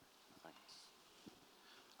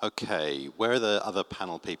Okay, where are the other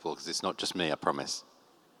panel people? Because it's not just me, I promise.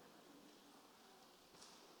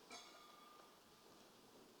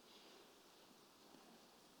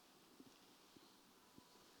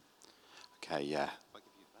 Okay, yeah.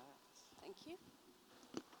 Thank you.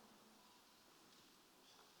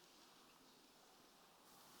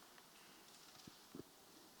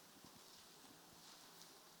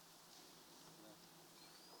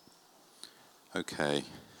 Okay.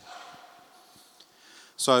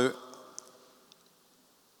 So,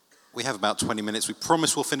 we have about 20 minutes. We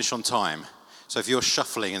promise we'll finish on time. So if you're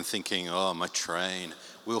shuffling and thinking, oh, my train,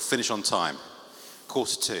 we'll finish on time.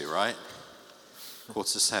 2:45, right?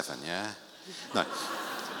 6:45, yeah? No.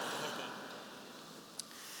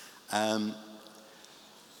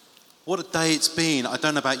 What a day it's been. I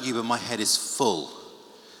don't know about you, but my head is full.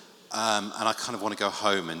 And I kind of want to go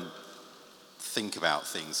home and think about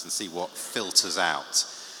things and see what filters out.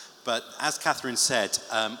 But as Catherine said,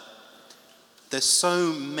 there's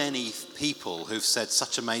so many people who've said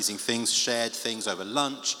such amazing things, shared things over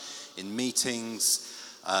lunch, in meetings,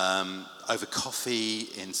 over coffee,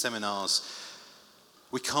 in seminars.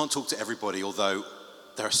 We can't talk to everybody, although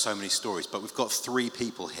there are so many stories, but we've got 3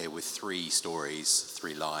 people here with 3 stories,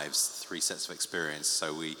 3 lives, 3 sets of experience.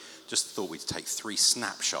 So we just thought we'd take 3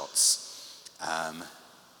 snapshots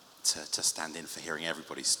to stand in for hearing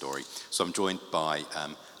everybody's story. So I'm joined by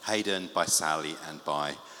Hayden, by Sally, and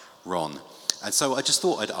by Ron. And so I just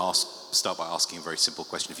thought I'd start by asking a very simple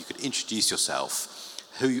question. If you could introduce yourself,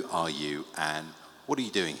 who are you and what are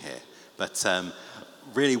you doing here? But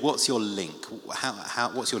really, what's your link?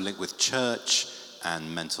 What's your link with church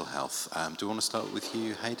and mental health? Do you want to start with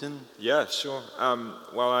you, Hayden? Yeah, sure.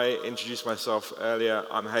 Well, I introduced myself earlier.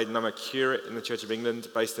 I'm Hayden. I'm a curate in the Church of England,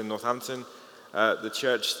 based in Northampton. The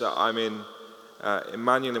church that I'm in,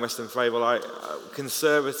 Emmanuel in Western Fable, I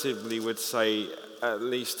conservatively would say at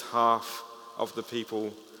least half of the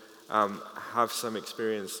people have some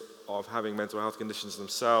experience of having mental health conditions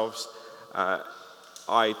themselves.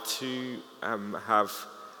 I too have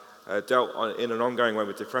dealt in an ongoing way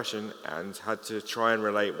with depression and had to try and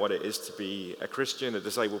relate what it is to be a Christian, a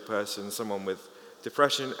disabled person, someone with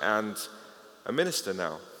depression, and a minister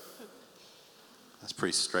now. That's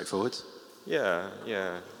pretty straightforward.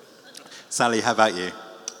 Yeah. Sally, how about you?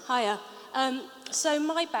 Hiya. So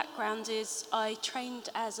my background is I trained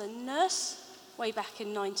as a nurse way back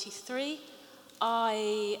in '93.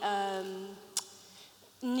 I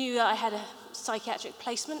knew that I had a psychiatric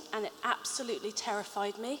placement and it absolutely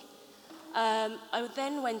terrified me. I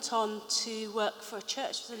then went on to work for a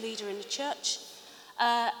church, as a leader in a church.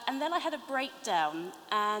 And then I had a breakdown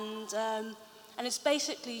and it's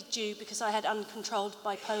basically due because I had uncontrolled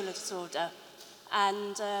bipolar disorder.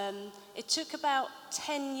 And it took about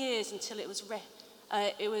 10 years until it was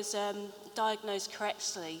diagnosed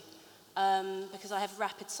correctly because I have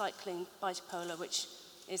rapid cycling bipolar, which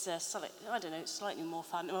is slightly more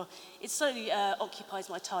fun. Well, it slowly occupies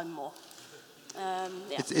my time more. Yeah.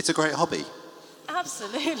 It's a great hobby.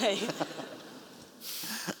 Absolutely.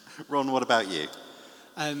 Ron, what about you?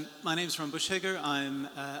 My name is Ron Bushhager. I'm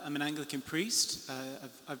an Anglican priest.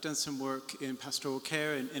 I've done some work in pastoral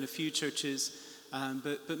care in a few churches,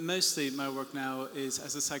 but mostly my work now is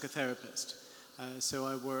as a psychotherapist. So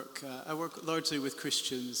I work largely with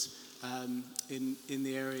Christians in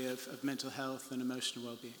the area of mental health and emotional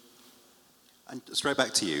well-being. And straight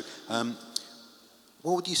back to you.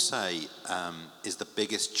 What would you say is the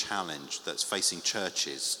biggest challenge that's facing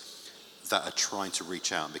churches that are trying to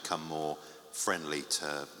reach out and become more friendly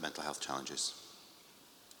to mental health challenges?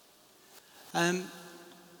 I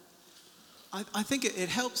think it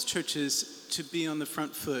helps churches to be on the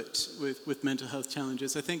front foot with mental health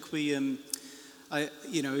challenges. I think we know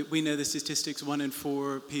the statistics. 1 in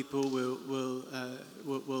 4 people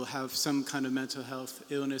will have some kind of mental health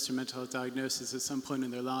illness or mental health diagnosis at some point in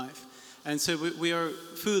their life. And so we are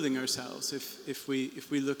fooling ourselves if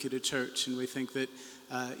we look at a church and we think that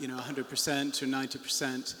 100% or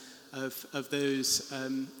 90% of those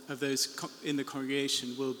in the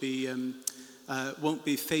congregation won't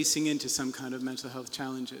be facing into some kind of mental health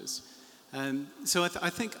challenges. So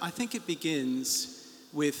I think it begins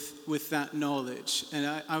with that knowledge. And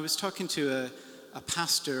I was talking to a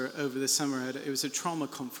pastor over the summer. It was a trauma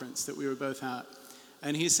conference that we were both at,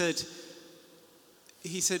 and he said,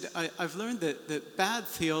 I've learned that bad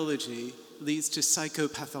theology leads to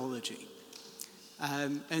psychopathology.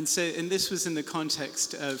 And this was in the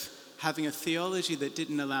context of having a theology that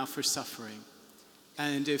didn't allow for suffering.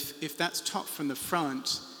 And if that's taught from the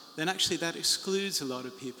front, then actually that excludes a lot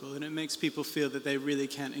of people, and it makes people feel that they really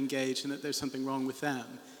can't engage and that there's something wrong with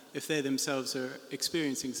them if they themselves are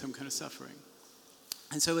experiencing some kind of suffering.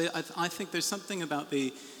 And so I think there's something about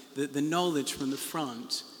the knowledge from the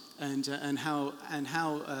front and how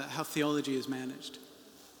theology is managed.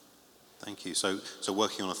 Thank you. So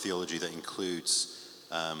working on a theology that includes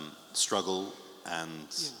struggle and...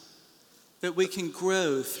 Yeah. That we can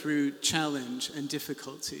grow through challenge and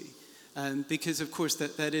difficulty. Because, of course,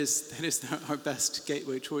 that is our best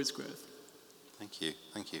gateway towards growth. Thank you.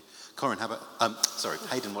 Corin, how about...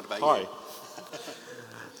 Hayden, what about Hi. you?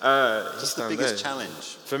 Just the biggest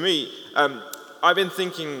challenge. For me, I've been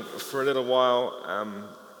thinking for a little while,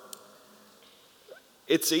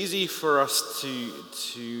 it's easy for us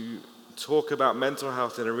to talk about mental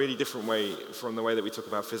health in a really different way from the way that we talk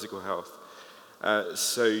about physical health.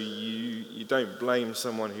 So you don't blame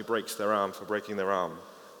someone who breaks their arm for breaking their arm,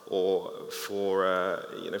 or for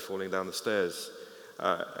falling down the stairs,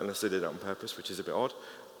 unless they did it on purpose, which is a bit odd.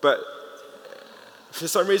 But for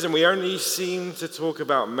some reason, we only seem to talk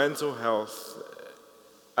about mental health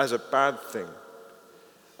as a bad thing.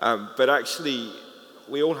 But actually,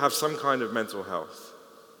 we all have some kind of mental health,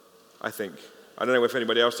 I think. I don't know if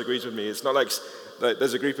anybody else agrees with me. It's not like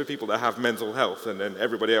there's a group of people that have mental health and then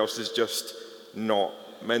everybody else is just not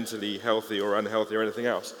mentally healthy or unhealthy or anything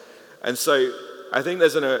else. And so I think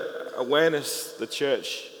there's an awareness the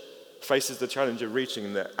church faces the challenge of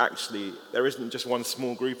reaching, that actually there isn't just one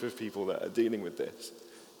small group of people that are dealing with this,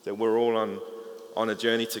 that we're all on a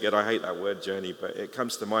journey together. I hate that word journey, but it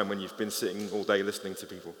comes to mind when you've been sitting all day listening to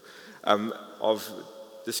people, of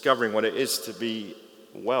discovering what it is to be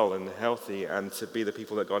well and healthy and to be the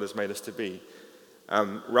people that God has made us to be,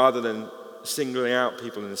 rather than singling out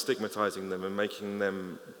people and stigmatizing them and making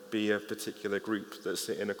them be a particular group that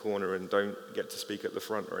sit in a corner and don't get to speak at the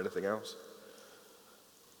front or anything else.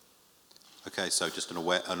 Okay, so just an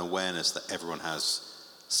awareness that everyone has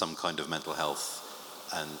some kind of mental health,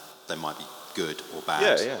 and they might be good or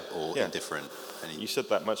bad or indifferent. You said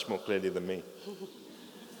that much more clearly than me.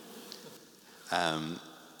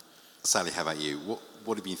 Sally, how about you?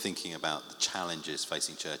 What have you been thinking about the challenges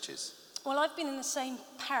facing churches? Well, I've been in the same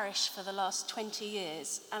parish for the last 20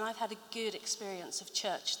 years, and I've had a good experience of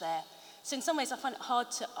church there. So in some ways, I find it hard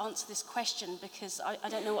to answer this question because I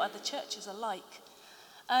don't know what other churches are like.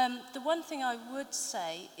 The one thing I would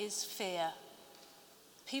say is fear.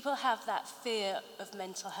 People have that fear of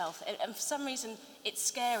mental health, and for some reason,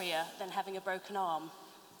 it's scarier than having a broken arm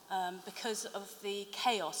because of the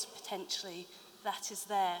chaos, potentially, that is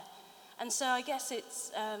there. And so I guess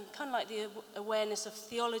it's kind of like the awareness of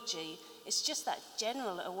theology. It's just that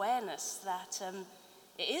general awareness that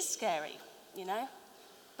it is scary,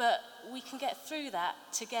 but we can get through that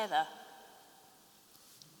together.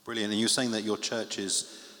 Brilliant. And you're saying that your church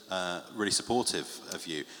is really supportive of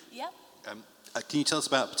you. Yeah. Can you tell us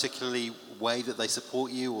about a particularly way that they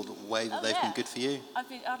support you, or the way that they've been good for you?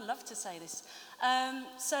 I'd love to say this.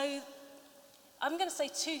 So I'm going to say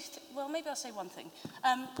maybe I'll say one thing.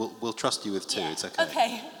 We'll trust you with two, It's okay.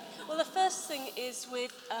 Okay. Well, the first thing is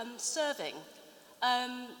with serving.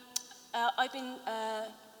 I've been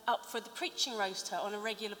up for the preaching roster on a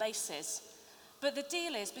regular basis. But the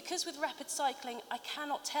deal is, because with rapid cycling, I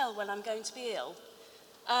cannot tell when I'm going to be ill.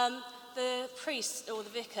 The priest or the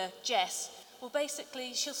vicar, Jess,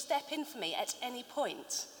 she'll step in for me at any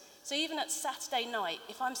point. So even at Saturday night,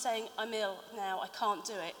 if I'm saying I'm ill now, I can't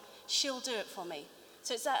do it, she'll do it for me.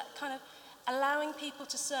 So it's that kind of allowing people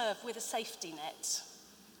to serve with a safety net.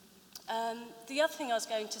 The other thing I was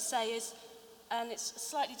going to say is, and it's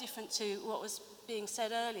slightly different to what was being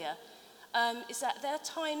said earlier, is that there are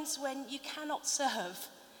times when you cannot serve.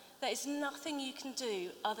 There is nothing you can do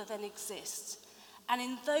other than exist. And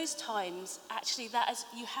in those times, actually,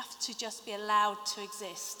 you have to just be allowed to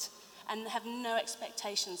exist and have no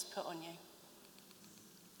expectations put on you.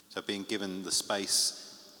 So being given the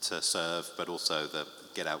space to serve, but also the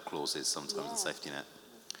get-out clauses, sometimes the safety net.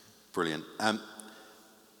 Brilliant.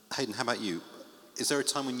 Hayden, how about you? Is there a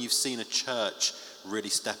time when you've seen a church really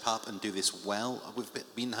step up and do this well? We've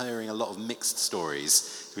been hearing a lot of mixed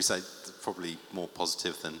stories. We say probably more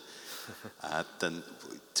positive than,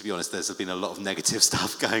 to be honest, there's been a lot of negative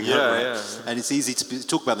stuff going on. Right? Yeah. And it's easy to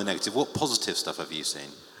talk about the negative. What positive stuff have you seen?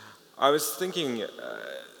 I was thinking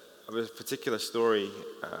of a particular story.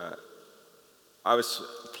 I was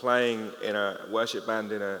playing in a worship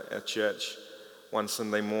band in a church one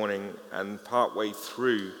Sunday morning, and partway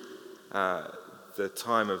through the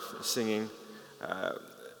time of singing,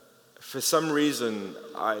 for some reason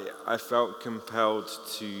I felt compelled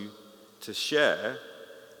to share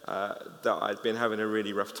that I'd been having a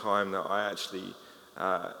really rough time, that I actually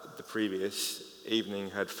the previous evening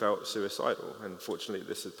had felt suicidal, and fortunately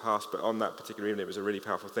this had passed, but on that particular evening it was a really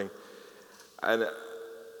powerful thing. And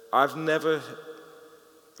I've never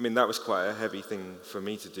I mean, that was quite a heavy thing for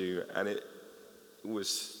me to do, and it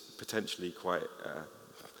was potentially quite a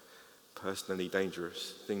personally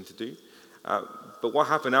dangerous thing to do. But what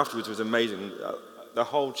happened afterwards was amazing. The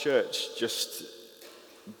whole church just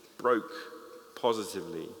broke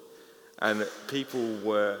positively, and people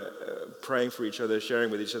were praying for each other, sharing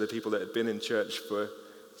with each other, people that had been in church for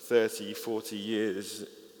 30, 40 years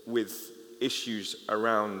with issues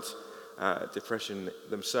around depression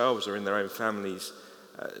themselves or in their own families.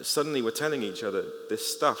 Suddenly were telling each other this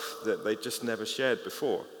stuff that they just never shared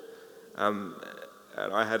before. And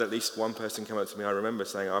I had at least one person come up to me, I remember,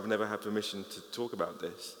 saying, I've never had permission to talk about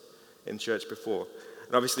this in church before.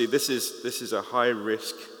 And obviously this is a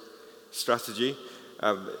high-risk strategy.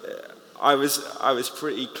 I was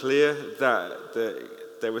pretty clear that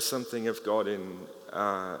there was something of God in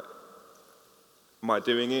my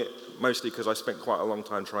doing it, mostly because I spent quite a long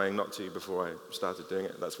time trying not to before I started doing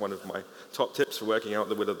it. That's one of my top tips for working out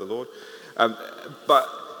the will of the Lord. But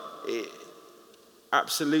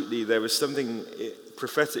absolutely, there was something, it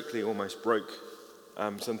prophetically almost broke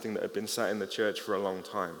something that had been sat in the church for a long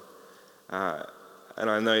time. And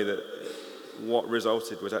I know that what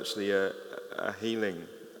resulted was actually a healing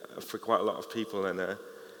for quite a lot of people, and a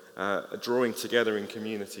drawing together in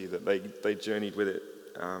community that they journeyed with it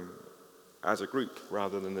as a group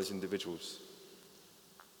rather than as individuals.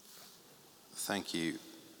 Thank you.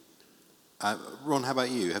 Ron, how about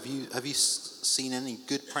you? Have you seen any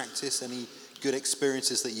good practice, any good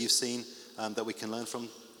experiences that you've seen that we can learn from?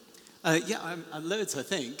 Yeah, loads, I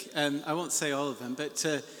think. I won't say all of them, but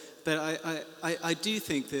I do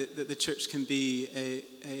think that the church can be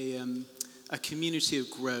a community of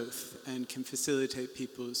growth and can facilitate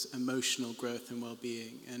people's emotional growth and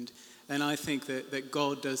well-being. And I think that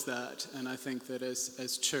God does that, and I think that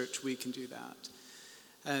as church we can do that.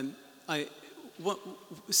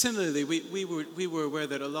 Similarly, we were aware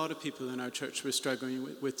that a lot of people in our church were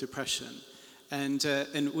struggling with depression. And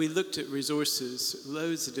we looked at resources,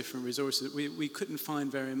 loads of different resources. We couldn't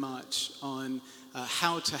find very much on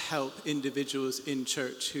how to help individuals in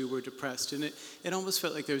church who were depressed. And it almost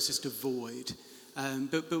felt like there was just a void.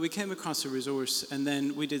 But we came across a resource, and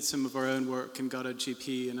then we did some of our own work and got a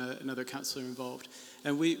GP and another counselor involved.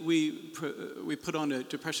 And we put on a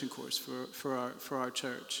depression course for our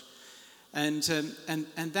church. And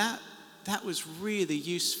that was really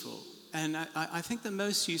useful. And I think the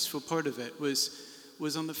most useful part of it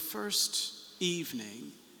was on the first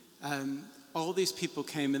evening, all these people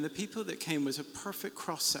came, and the people that came was a perfect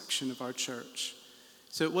cross-section of our church.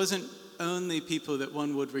 So it wasn't only people that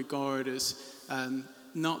one would regard as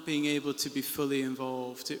not being able to be fully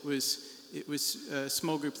involved. It was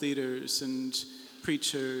small group leaders and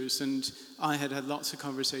preachers, and I had lots of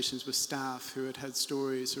conversations with staff who had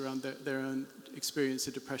stories around their own experience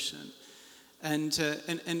of depression.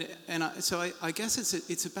 So I guess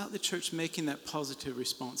it's about the church making that positive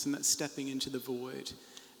response and that stepping into the void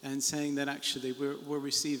and saying that actually we're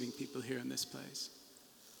receiving people here in this place.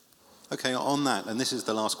 Okay, on that, and this is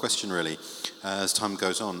the last question really, as time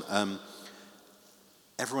goes on.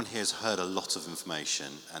 Everyone here has heard a lot of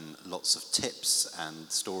information and lots of tips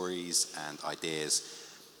and stories and ideas.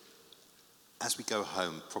 As we go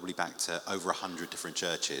home, probably back to over 100 different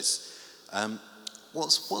churches,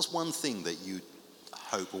 what's one thing that you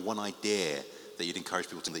hope, or one idea that you'd encourage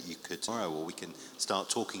people to, that you could tomorrow, or we can start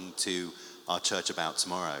talking to our church about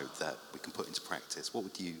tomorrow, that we can put into practice? What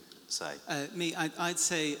would you say? I'd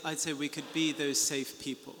say we could be those safe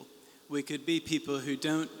people. We could be people who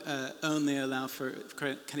don't only allow for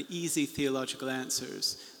kind of easy theological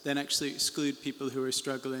answers, then actually exclude people who are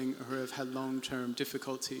struggling or who have had long-term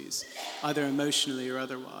difficulties, either emotionally or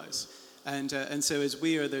otherwise. And so as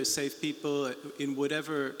we are those safe people, in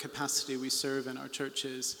whatever capacity we serve in our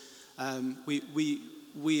churches, we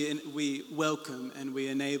welcome and we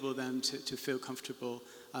enable them to feel comfortable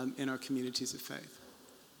in our communities of faith.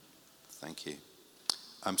 Thank you.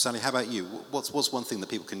 Sally, how about you? What's one thing that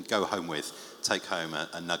people can go home with, take home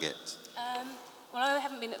a nugget? Well, I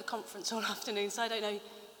haven't been at the conference all afternoon, so I don't know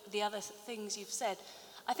the other things you've said.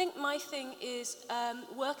 I think my thing is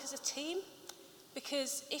work as a team,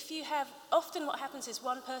 because often what happens is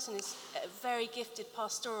one person is very gifted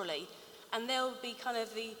pastorally, and they'll be kind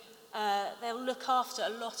of they'll look after a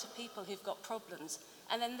lot of people who've got problems,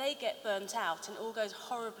 and then they get burnt out and it all goes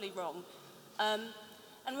horribly wrong.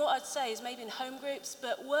 And what I'd say is maybe in home groups,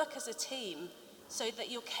 but work as a team so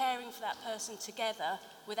that you're caring for that person together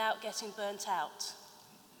without getting burnt out.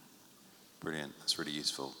 Brilliant, that's really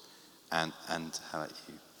useful. And how about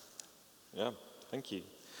you? Yeah, thank you.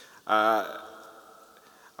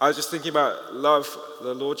 I was just thinking about love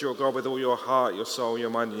the Lord your God with all your heart, your soul, your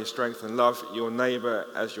mind, and your strength, and love your neighbor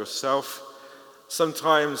as yourself.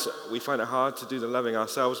 Sometimes we find it hard to do the loving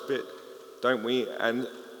ourselves bit, don't we? And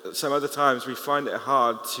some other times we find it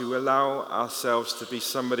hard to allow ourselves to be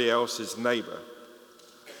somebody else's neighbor.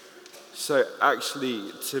 So actually,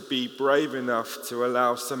 to be brave enough to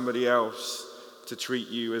allow somebody else to treat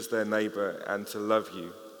you as their neighbor and to love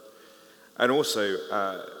you. And also,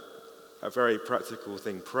 a very practical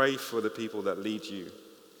thing, pray for the people that lead you.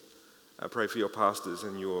 Pray for your pastors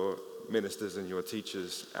and your ministers and your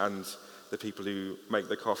teachers and the people who make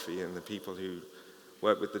the coffee and the people who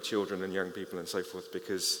work with the children and young people and so forth,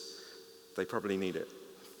 because they probably need it.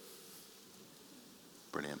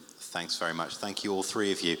 Brilliant. Thanks very much. Thank you, all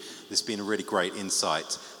three of you. This has been a really great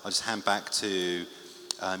insight. I'll just hand back to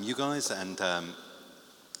you guys and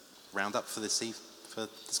round up for this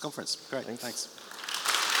conference. Great. Thanks.